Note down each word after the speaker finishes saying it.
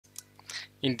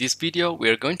In this video, we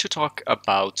are going to talk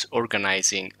about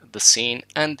organizing the scene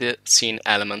and the scene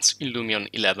elements in Lumion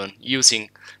 11 using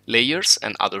layers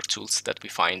and other tools that we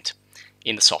find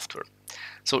in the software.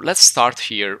 So let's start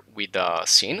here with a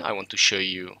scene. I want to show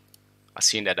you a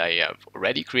scene that I have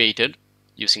already created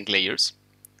using layers.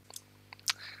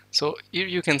 So here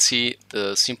you can see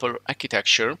the simple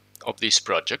architecture of this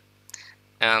project.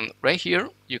 And right here,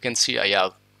 you can see I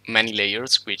have many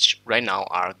layers which right now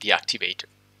are deactivated.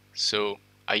 So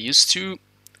I used to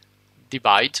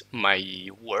divide my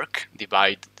work,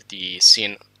 divide the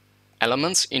scene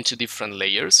elements into different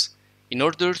layers in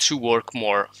order to work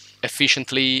more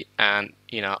efficiently and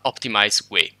in an optimized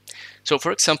way. So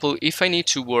for example, if I need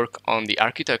to work on the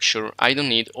architecture, I don't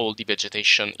need all the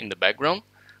vegetation in the background.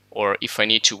 Or if I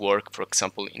need to work, for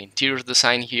example, in interior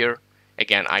design here,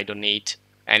 again, I don't need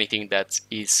anything that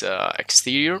is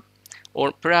exterior.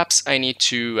 Or perhaps I need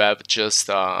to have just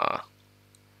a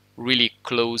really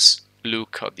close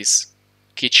look at this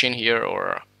kitchen here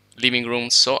or living room,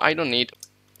 so I don't need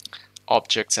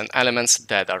objects and elements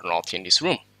that are not in this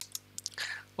room.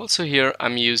 Also here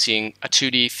I'm using a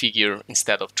 2D figure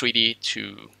instead of 3D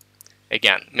to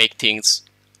again make things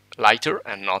lighter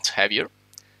and not heavier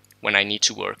when I need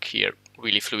to work here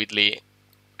really fluidly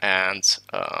and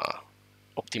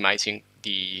optimizing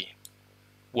the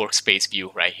workspace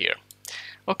view right here.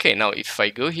 Okay, now if I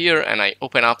go here and I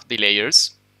open up the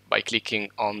layers by clicking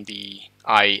on the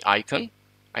eye icon,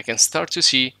 I can start to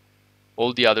see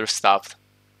all the other stuff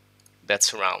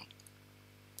that's around.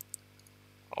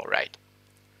 Alright,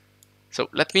 so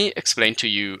let me explain to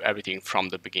you everything from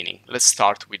the beginning. Let's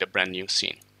start with a brand new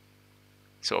scene.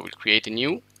 So I will create a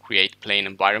new, create plain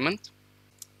environment.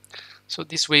 So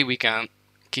this way we can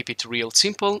keep it real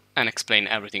simple and explain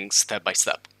everything step by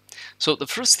step. So the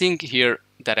first thing here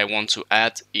that I want to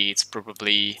add is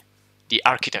probably the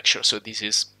architecture. So this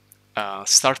is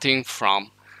starting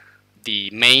from the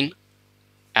main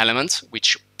element,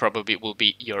 which probably will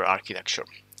be your architecture.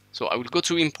 So I will go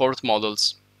to import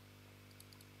models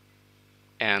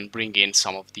and bring in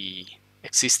some of the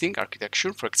existing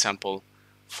architecture, for example,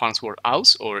 Farnsworth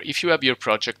House, or if you have your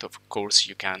project, of course,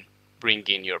 you can bring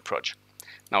in your project.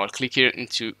 Now I'll click here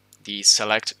into the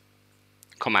select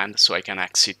command so I can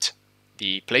exit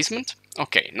the placement.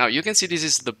 Okay, now you can see this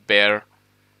is the bare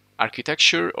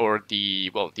architecture or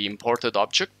the imported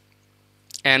object.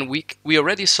 And we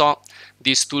already saw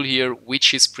this tool here,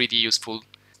 which is pretty useful,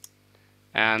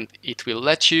 and it will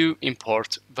let you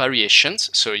import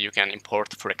variations. So you can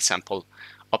import, for example,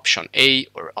 option A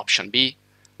or option B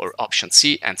or option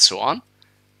C and so on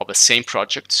of the same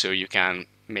project. So you can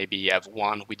maybe have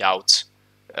one without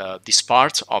this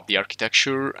part of the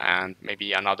architecture and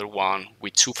maybe another one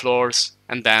with 2 floors,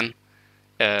 and then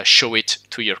show it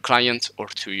to your client or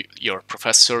to your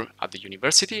professor at the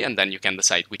university, and then you can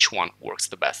decide which one works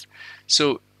the best.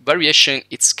 So variation,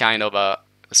 it's kind of a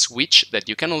switch that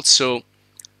you can also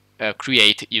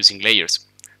create using layers.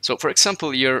 So for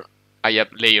example, here I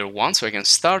have layer 1, so I can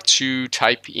start to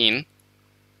type in.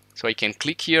 So I can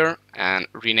click here and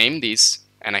rename this,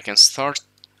 and I can start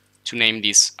to name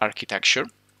this architecture.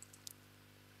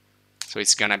 So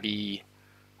it's gonna be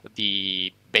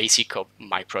the basic of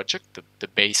my project, the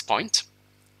base point.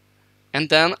 And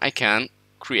then I can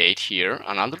create here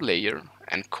another layer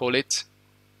and call it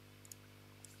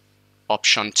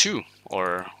option 2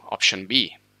 or option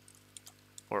B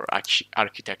or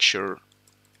architecture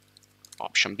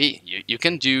option B. You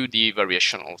can do the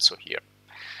variation also here.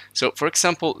 So for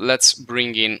example, let's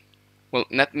bring in, well,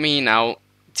 let me now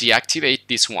deactivate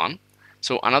this one.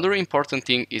 So another important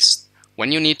thing is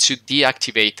when you need to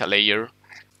deactivate a layer,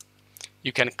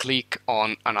 you can click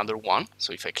on another one.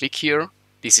 So if I click here,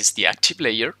 this is the active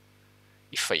layer.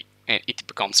 And it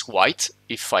becomes white.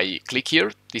 If I click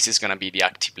here, this is gonna be the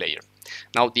active layer.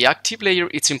 Now the active layer,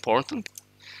 it's important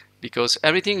because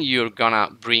everything you're gonna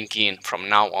bring in from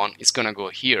now on is gonna go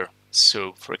here.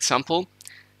 So for example,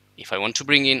 if I want to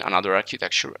bring in another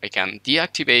architecture, I can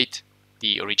deactivate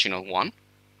the original one,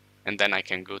 and then I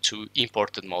can go to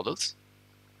imported models,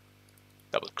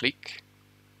 double click,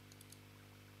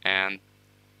 and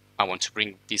I want to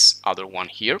bring this other one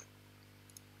here.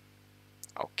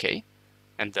 Okay,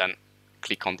 and then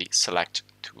click on the select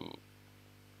to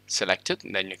select it,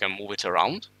 and then you can move it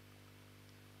around.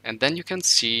 And then you can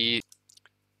see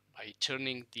by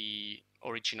turning the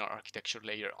original architecture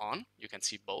layer on, you can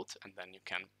see both, and then you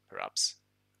can perhaps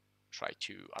try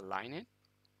to align it.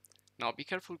 Now be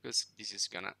careful because this is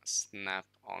gonna snap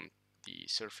on the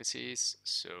surfaces,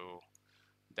 so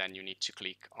then you need to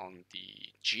click on the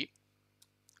G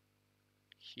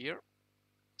here.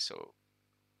 So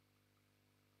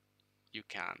you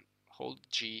can hold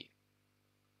G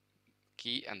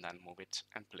key and then move it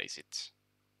and place it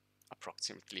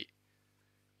approximately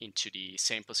into the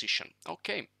same position.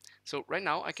 Okay, so right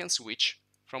now I can switch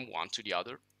from one to the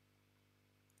other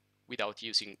without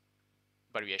using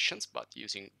variations, but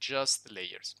using just the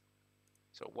layers.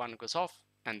 So one goes off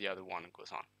and the other one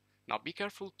goes on. Now be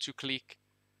careful to click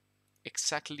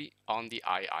exactly on the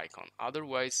eye icon,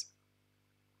 otherwise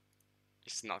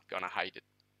it's not gonna hide it.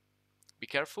 Be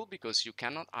careful because you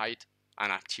cannot hide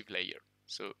an active layer.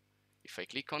 So if I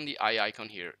click on the eye icon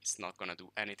here, it's not gonna do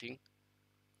anything.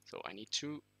 So I need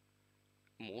to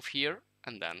move here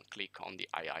and then click on the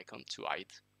eye icon to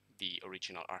hide the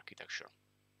original architecture.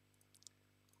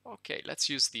 Okay, let's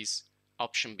use this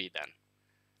option B then.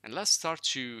 And let's start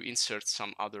to insert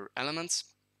some other elements.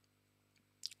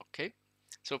 Okay,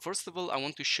 so first of all, I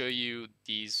want to show you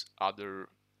these other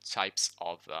types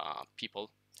of people.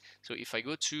 So if I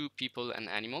go to people and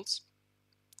animals,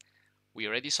 we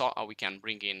already saw how we can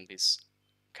bring in these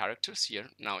characters here.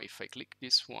 Now if I click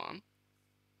this one,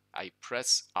 I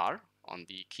press R on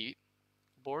the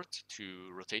keyboard to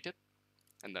rotate it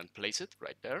and then place it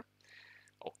right there.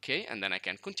 Okay, and then I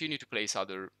can continue to place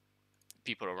other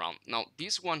people around. Now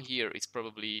this one here is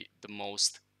probably the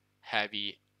most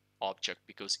heavy object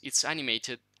because it's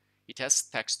animated, it has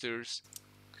textures,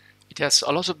 it has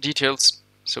a lot of details.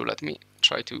 So let me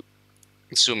try to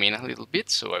zoom in a little bit.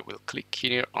 So I will click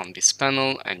here on this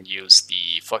panel and use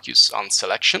the focus on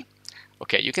selection.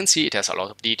 Okay, you can see it has a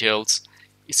lot of details.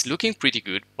 It's looking pretty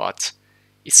good, but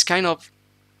it's kind of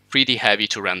pretty heavy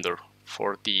to render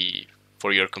for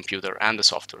your computer and the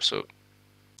software. So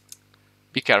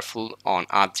be careful on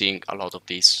adding a lot of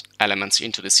these elements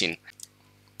into the scene.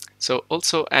 So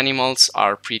also animals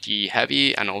are pretty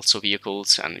heavy, and also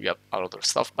vehicles, and you have other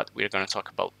stuff, but we're going to talk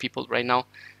about people right now.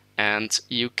 And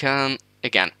you can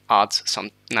again add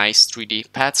some nice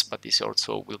 3D paths, but this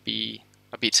also will be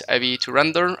a bit heavy to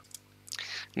render.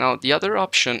 Now the other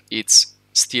option, it's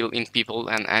still in people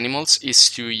and animals, is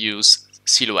to use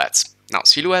silhouettes. Now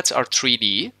silhouettes are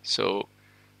 3D, so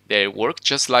they work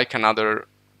just like another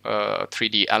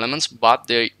 3D elements, but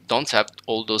they don't have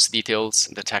all those details,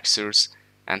 the textures,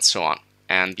 and so on,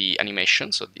 and the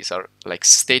animation. So these are like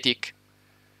static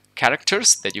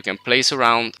characters that you can place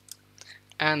around,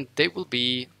 and they will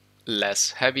be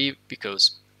less heavy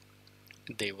because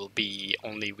they will be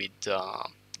only with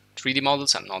 3D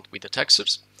models and not with the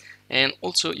textures. And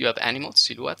also you have animal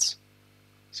silhouettes,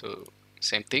 so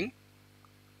same thing.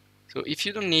 So if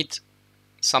you don't need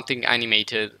something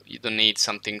animated, you don't need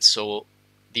something so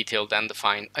detailed and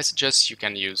defined, I suggest you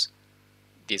can use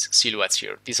these silhouettes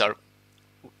here. These are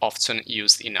often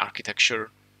used in architecture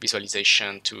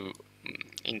visualization,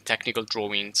 in technical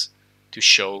drawings, to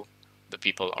show the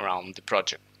people around the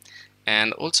project.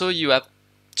 And also you have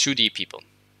 2D people.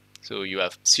 So you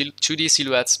have 2D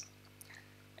silhouettes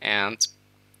and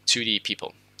 2D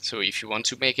people. So if you want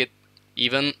to make it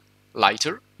even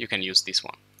lighter, you can use this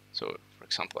one. So for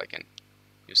example, I can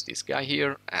use this guy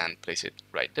here and place it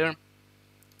right there.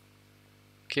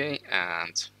 Okay,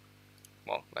 and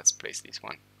well, let's place this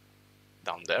one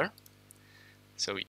down there. So